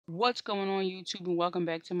What's going on YouTube, and welcome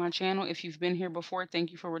back to my channel. If you've been here before,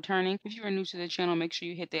 thank you for returning. If you are new to the channel, make sure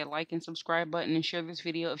you hit that like and subscribe button and share this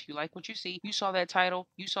video if you like what you see. You saw that title,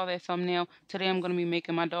 you saw that thumbnail. Today I'm going to be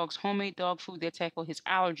making my dog's homemade dog food that tackle his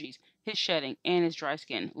allergies, his shedding, and his dry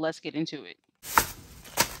skin. Let's get into it.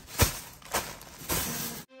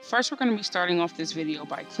 First, we're going to be starting off this video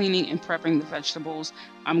by cleaning and prepping the vegetables.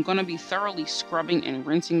 I'm going to be thoroughly scrubbing and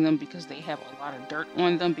rinsing them because they have a lot of dirt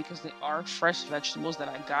on them because they are fresh vegetables that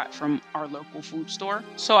I got from our local food store.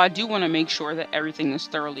 So I do want to make sure that everything is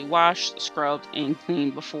thoroughly washed, scrubbed, and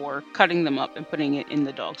cleaned before cutting them up and putting it in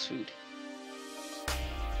the dog's food.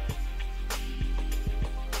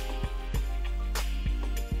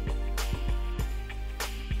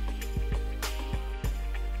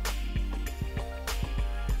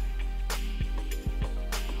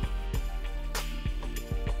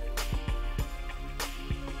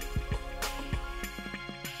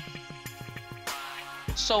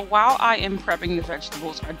 So while I am prepping the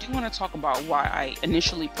vegetables, I do want to talk about why I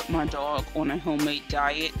initially put my dog on a homemade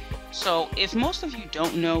diet. So if most of you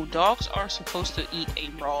don't know, dogs are supposed to eat a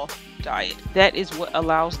raw diet. That is what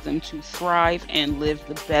allows them to thrive and live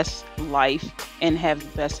the best life and have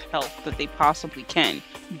the best health that they possibly can.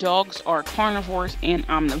 Dogs are carnivores and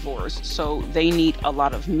omnivores, so they need a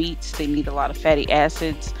lot of meats, they need a lot of fatty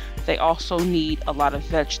acids. They also need a lot of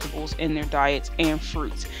vegetables in their diets and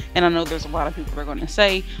fruits. And I know there's a lot of people that are going to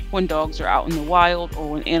say when dogs are out in the wild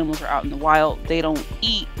or when animals are out in the wild, they don't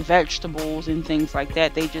eat vegetables and things like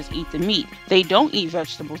that. They just eat the meat. They don't eat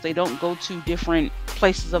vegetables. They don't go to different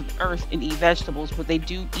places of the earth and eat vegetables, but they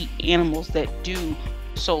do eat animals that do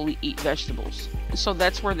solely eat vegetables. So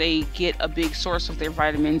that's where they get a big source of their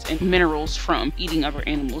vitamins and minerals from, eating other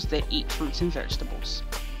animals that eat fruits and vegetables.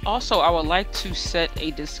 Also, I would like to set a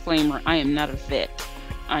disclaimer. I am not a vet.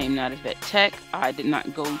 I am not a vet tech. I did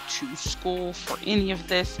not go to school for any of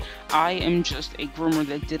this. I am just a groomer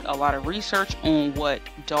that did a lot of research on what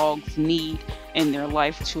dogs need in their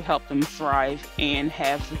life to help them thrive and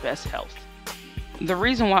have the best health. The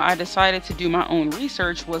reason why I decided to do my own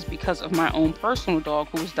research was because of my own personal dog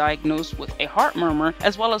who was diagnosed with a heart murmur,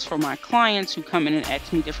 as well as for my clients who come in and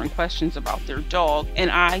ask me different questions about their dog.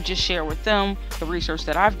 And I just share with them the research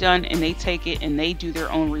that I've done, and they take it and they do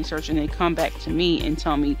their own research and they come back to me and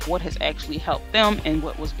tell me what has actually helped them and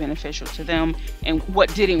what was beneficial to them and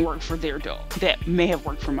what didn't work for their dog that may have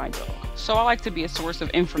worked for my dog. So I like to be a source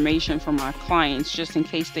of information for my clients just in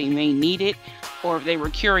case they may need it, or if they were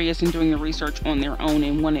curious and doing the research on their own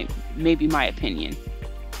and wanted maybe my opinion.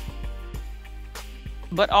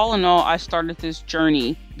 But all in all, I started this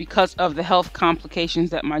journey because of the health complications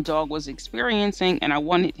that my dog was experiencing, and I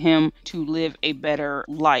wanted him to live a better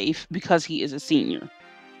life because he is a senior.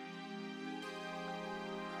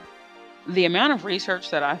 The amount of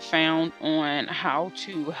research that I found on how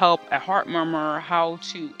to help a heart murmur, how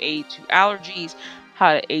to aid to allergies,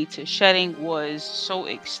 how to aid to shedding was so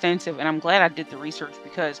extensive, and I'm glad I did the research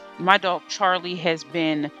because my dog Charlie has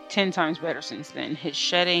been 10 times better since then. His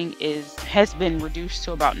shedding has been reduced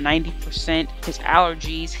to about 90%. His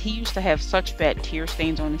allergies, he used to have such bad tear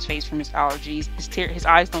stains on his face from his allergies. His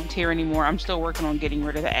eyes don't tear anymore. I'm still working on getting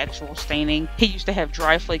rid of the actual staining. He used to have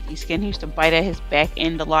dry flaky skin. He used to bite at his back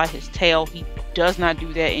end a lot, his tail. He does not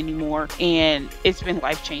do that anymore, and it's been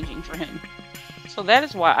life-changing for him. So that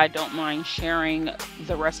is why I don't mind sharing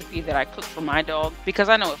the recipe that I cook for my dog, because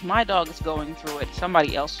I know if my dog is going through it,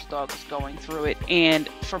 somebody else's dog is going through it. And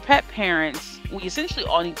for pet parents, we essentially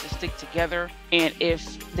all need to stick together. And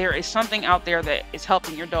if there is something out there that is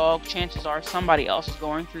helping your dog, chances are somebody else is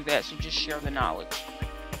going through that. So just share the knowledge.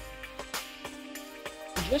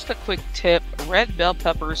 Just a quick tip, red bell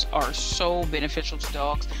peppers are so beneficial to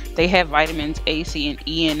dogs. They have vitamins A, C, and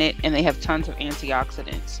E in it, and they have tons of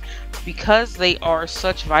antioxidants. Because they are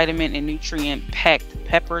such vitamin and nutrient packed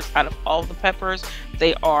peppers, out of all the peppers,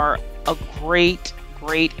 they are a great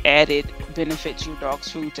added benefit to your dog's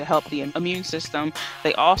food to help the immune system.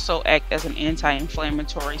 They also act as an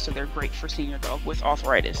anti-inflammatory, so they're great for senior dog with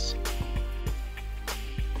arthritis.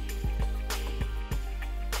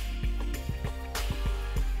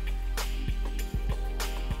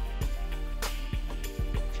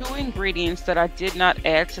 Two ingredients that I did not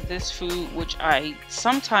add to this food, which I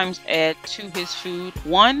sometimes add to his food.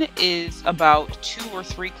 One is about 2 or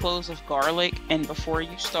 3 cloves of garlic, and before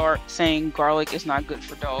you start saying garlic is not good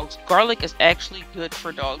for dogs, garlic is actually good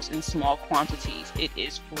for dogs in small quantities. It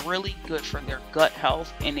is really good for their gut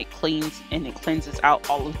health, and it cleanses out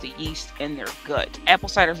all of the yeast in their gut. Apple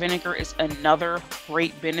cider vinegar is another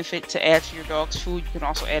great benefit to add to your dog's food. You can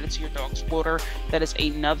also add it to your dog's water. That is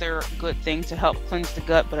another good thing to help cleanse the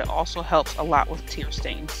gut, but it also helps a lot with tear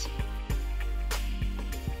stains.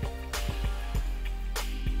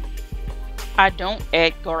 I don't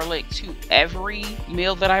add garlic to every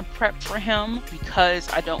meal that I prep for him because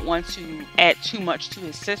I don't want to add too much to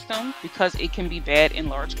his system because it can be bad in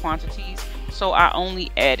large quantities. So I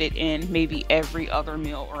only add it in maybe every other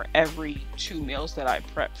meal or every 2 meals that I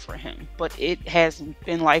prep for him. But it has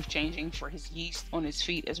been life-changing for his yeast on his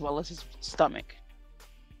feet as well as his stomach.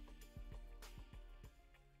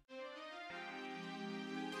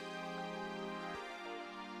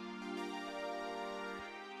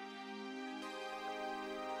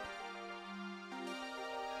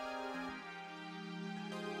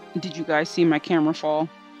 Did you guys see my camera fall?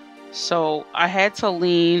 So I had to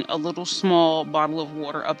lean a little small bottle of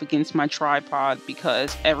water up against my tripod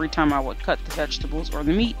because every time I would cut the vegetables or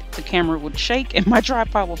the meat, the camera would shake and my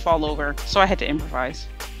tripod would fall over. So I had to improvise.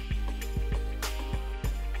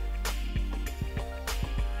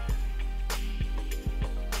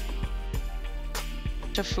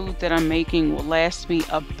 The food that I'm making will last me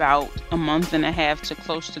about a month and a half to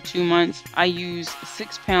close to 2 months. I use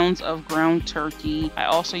 6 pounds of ground turkey. I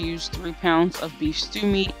also use 3 pounds of beef stew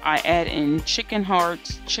meat. I add in chicken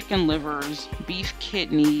hearts, chicken livers, beef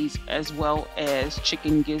kidneys, as well as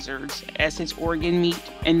chicken gizzards as his organ meat,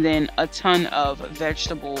 and then a ton of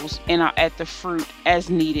vegetables, and I add the fruit as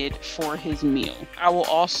needed for his meal. I will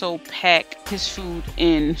also pack his food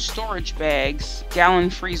in storage bags, gallon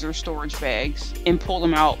freezer storage bags, and pull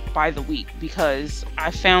them out by the week because I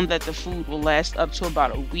found that the food will last up to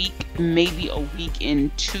about a week, maybe a week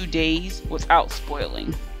in 2 days without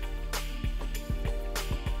spoiling.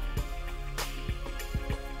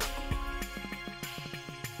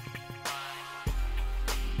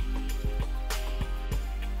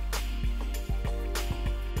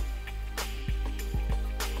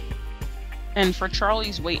 And for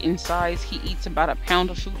Charlie's weight and size, he eats about a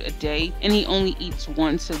pound of food a day, and he only eats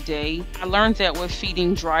once a day. I learned that with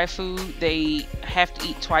feeding dry food, they have to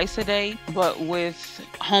eat twice a day, but with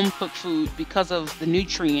home cooked food, because of the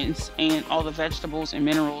nutrients and all the vegetables and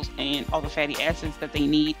minerals and all the fatty acids that they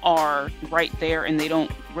need are right there, and they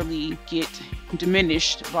don't really get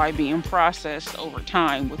diminished by being processed over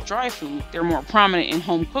time. With dry food, they're more prominent in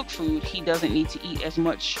home cooked food. He doesn't need to eat as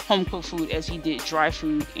much home cooked food as he did dry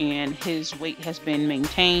food, and his weight has been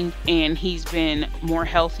maintained and he's been more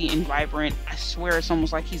healthy and vibrant. I swear it's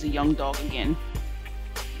almost like he's a young dog again.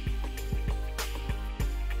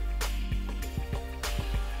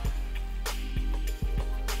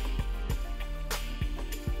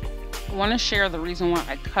 I want to share the reason why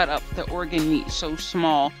I cut up the organ meat so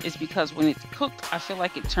small is because when it's cooked, I feel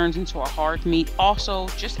like it turns into a hard meat. Also,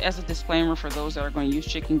 just as a disclaimer for those that are going to use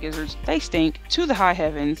chicken gizzards, they stink to the high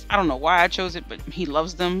heavens. I don't know why I chose it, but he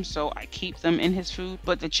loves them, so I keep them in his food.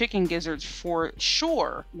 But the chicken gizzards, for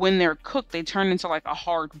sure, when they're cooked, they turn into like a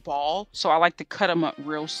hard ball. So I like to cut them up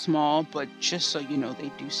real small, but just so you know,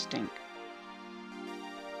 they do stink.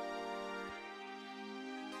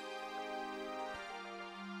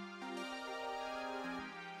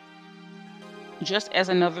 Just as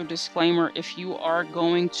another disclaimer, if you are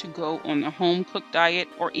going to go on the home cooked diet,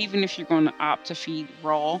 or even if you're going to opt to feed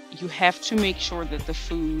raw, you have to make sure that the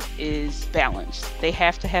food is balanced. They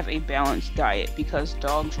have to have a balanced diet because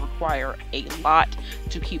dogs require a lot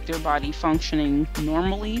to keep their body functioning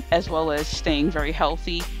normally, as well as staying very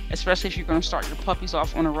healthy. Especially if you're going to start your puppies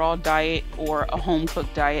off on a raw diet or a home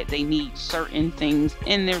cooked diet, they need certain things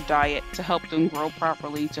in their diet to help them grow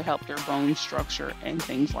properly, to help their bone structure and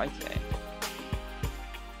things like that.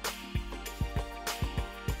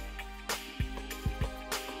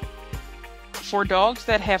 For dogs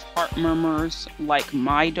that have heart murmurs like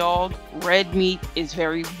my dog, red meat is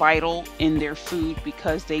very vital in their food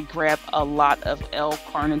because they grab a lot of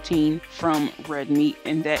L-carnitine from red meat,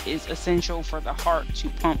 and that is essential for the heart to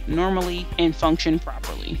pump normally and function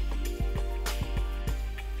properly.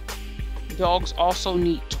 Dogs also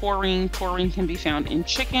need taurine. Taurine can be found in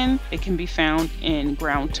chicken. It can be found in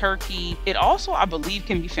ground turkey. It also, I believe,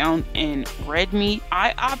 can be found in red meat.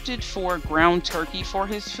 I opted for ground turkey for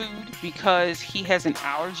his food because he has an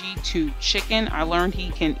allergy to chicken. I learned he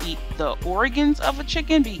can eat the organs of a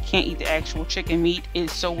chicken, but he can't eat the actual chicken meat.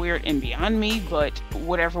 It's so weird and beyond me, but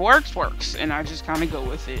whatever works, works. And I just kind of go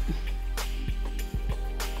with it.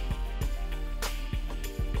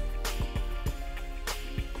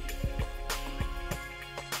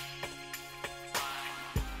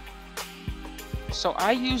 So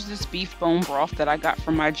I use this beef bone broth that I got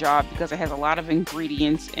from my job because it has a lot of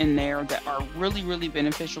ingredients in there that are really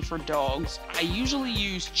beneficial for dogs. I usually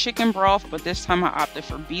use chicken broth, but this time I opted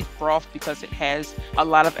for beef broth because it has a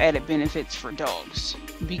lot of added benefits for dogs.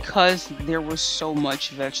 Because there was so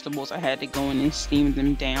much vegetables, I had to go in and steam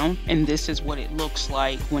them down, and this is what it looks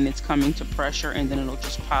like when it's coming to pressure, and then it'll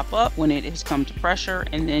just pop up when it has come to pressure,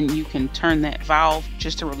 and then you can turn that valve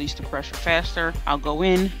just to release the pressure faster. I'll go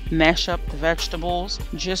in, mash up the vegetables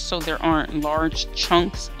just so there aren't large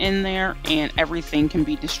chunks in there, and everything can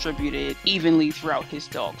be distributed evenly throughout his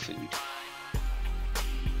dog food.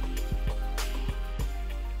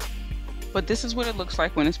 But this is what it looks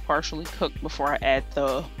like when it's partially cooked before I add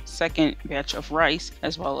the second batch of rice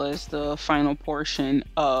as well as the final portion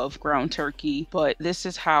of ground turkey. But this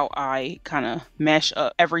is how I kind of mash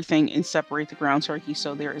up everything and separate the ground turkey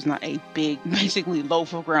so there is not a big, basically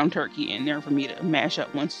loaf of ground turkey in there for me to mash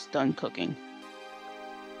up once it's done cooking.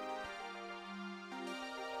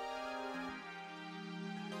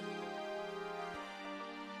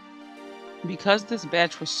 Because this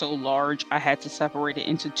batch was so large, I had to separate it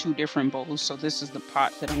into 2 different bowls. So this is the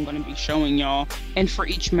pot that I'm going to be showing y'all. And for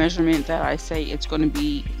each measurement that I say, it's going to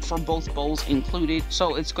be for both bowls included.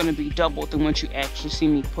 So it's going to be double than what you actually see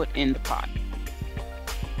me put in the pot.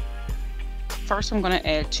 First, I'm going to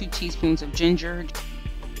add 2 teaspoons of ginger.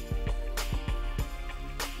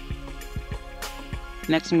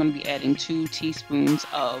 Next, I'm going to be adding 2 teaspoons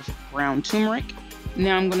of ground turmeric.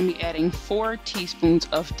 Now I'm going to be adding 4 teaspoons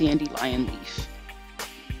of dandelion leaf.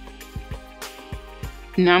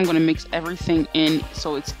 Now I'm going to mix everything in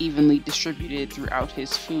so it's evenly distributed throughout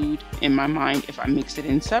his food. In my mind, if I mix it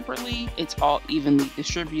in separately, it's all evenly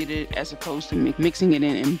distributed as opposed to mixing it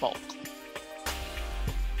in bulk.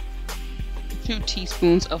 2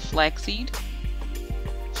 teaspoons of flax seed,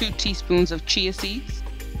 2 teaspoons of chia seeds.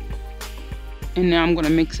 And now I'm going to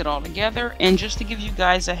mix it all together. And just to give you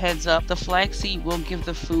guys a heads up, the flaxseed will give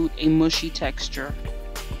the food a mushy texture.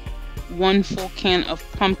 1 full can of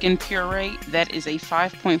pumpkin puree, that is a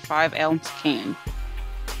 5.5 ounce can.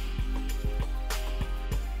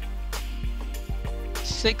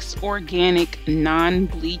 6 organic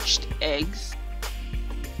non-bleached eggs.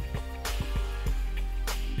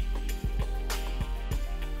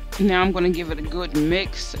 Now I'm going to give it a good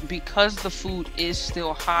mix. Because the food is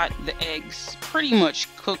still hot, the eggs pretty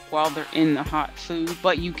much cook while they're in the hot food,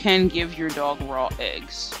 but you can give your dog raw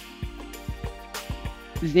eggs.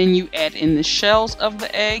 Then you add in the shells of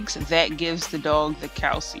the eggs. That gives the dog the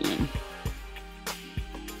calcium.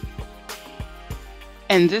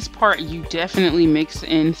 And this part you definitely mix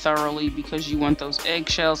in thoroughly because you want those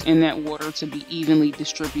eggshells in that water to be evenly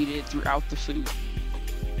distributed throughout the food.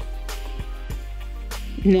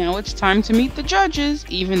 Now it's time to meet the judges,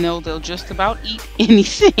 even though they'll just about eat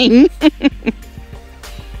anything.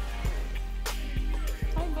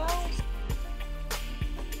 Hi, Bells.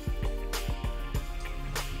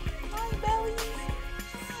 Hi, Belly.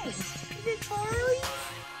 Hi. Is it Charlie?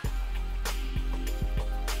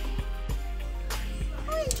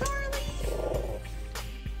 Hi, Charlie.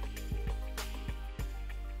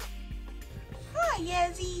 Hi,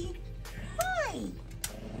 Yazzie. Hi.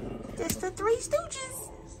 It's the 3 Stooges.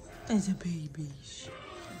 As a babies.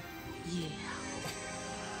 Yeah.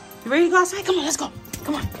 You ready to go outside? Come on, let's go.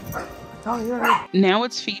 Come on. Oh, you're ready. Now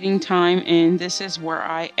it's feeding time, and this is where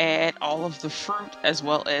I add all of the fruit as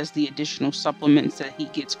well as the additional supplements that he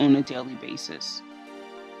gets on a daily basis.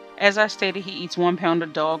 As I stated, he eats 1 pound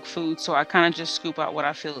of dog food, so I kind of just scoop out what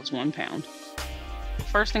I feel is 1 pound.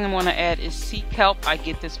 First thing I'm going to add is sea kelp. I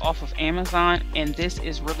get this off of Amazon, and this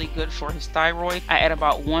is really good for his thyroid. I add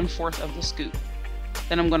about 1/4 of the scoop.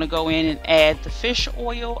 Then I'm going to go in and add the fish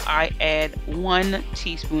oil. I add 1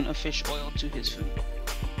 teaspoon of fish oil to his food.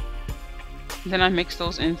 Then I mix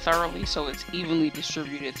those in thoroughly so it's evenly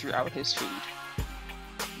distributed throughout his food.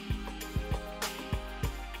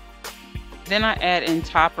 Then I add in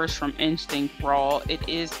toppers from Instinct Raw. It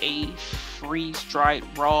is a freeze-dried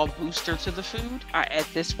raw booster to the food. I add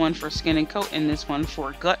this one for skin and coat and this one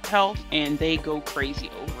for gut health, and they go crazy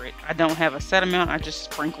over it. I don't have a set amount, I just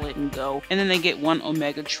sprinkle it and go. And then they get 1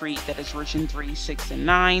 omega treat that is rich in 3, 6, and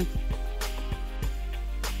 9.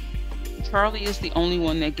 Charlie is the only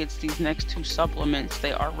one that gets these next 2 supplements.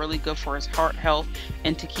 They are really good for his heart health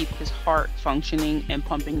and to keep his heart functioning and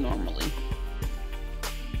pumping normally.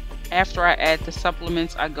 After I add the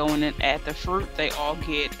supplements, I go in and add the fruit. They all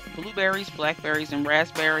get blueberries, blackberries, and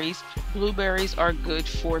raspberries. Blueberries are good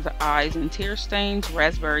for the eyes and tear stains.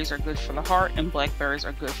 Raspberries are good for the heart, and blackberries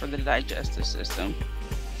are good for the digestive system.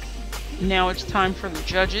 Now it's time for the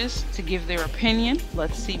judges to give their opinion.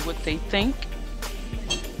 Let's see what they think.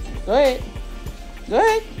 Go ahead. Go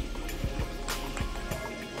ahead.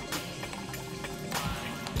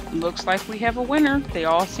 Looks like we have a winner. They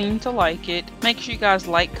all seem to like it. Make sure you guys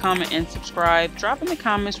like, comment, and subscribe. Drop in the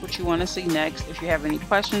comments what you want to see next. If you have any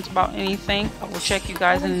questions about anything, I will check you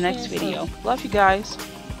guys in the next video. Love you guys.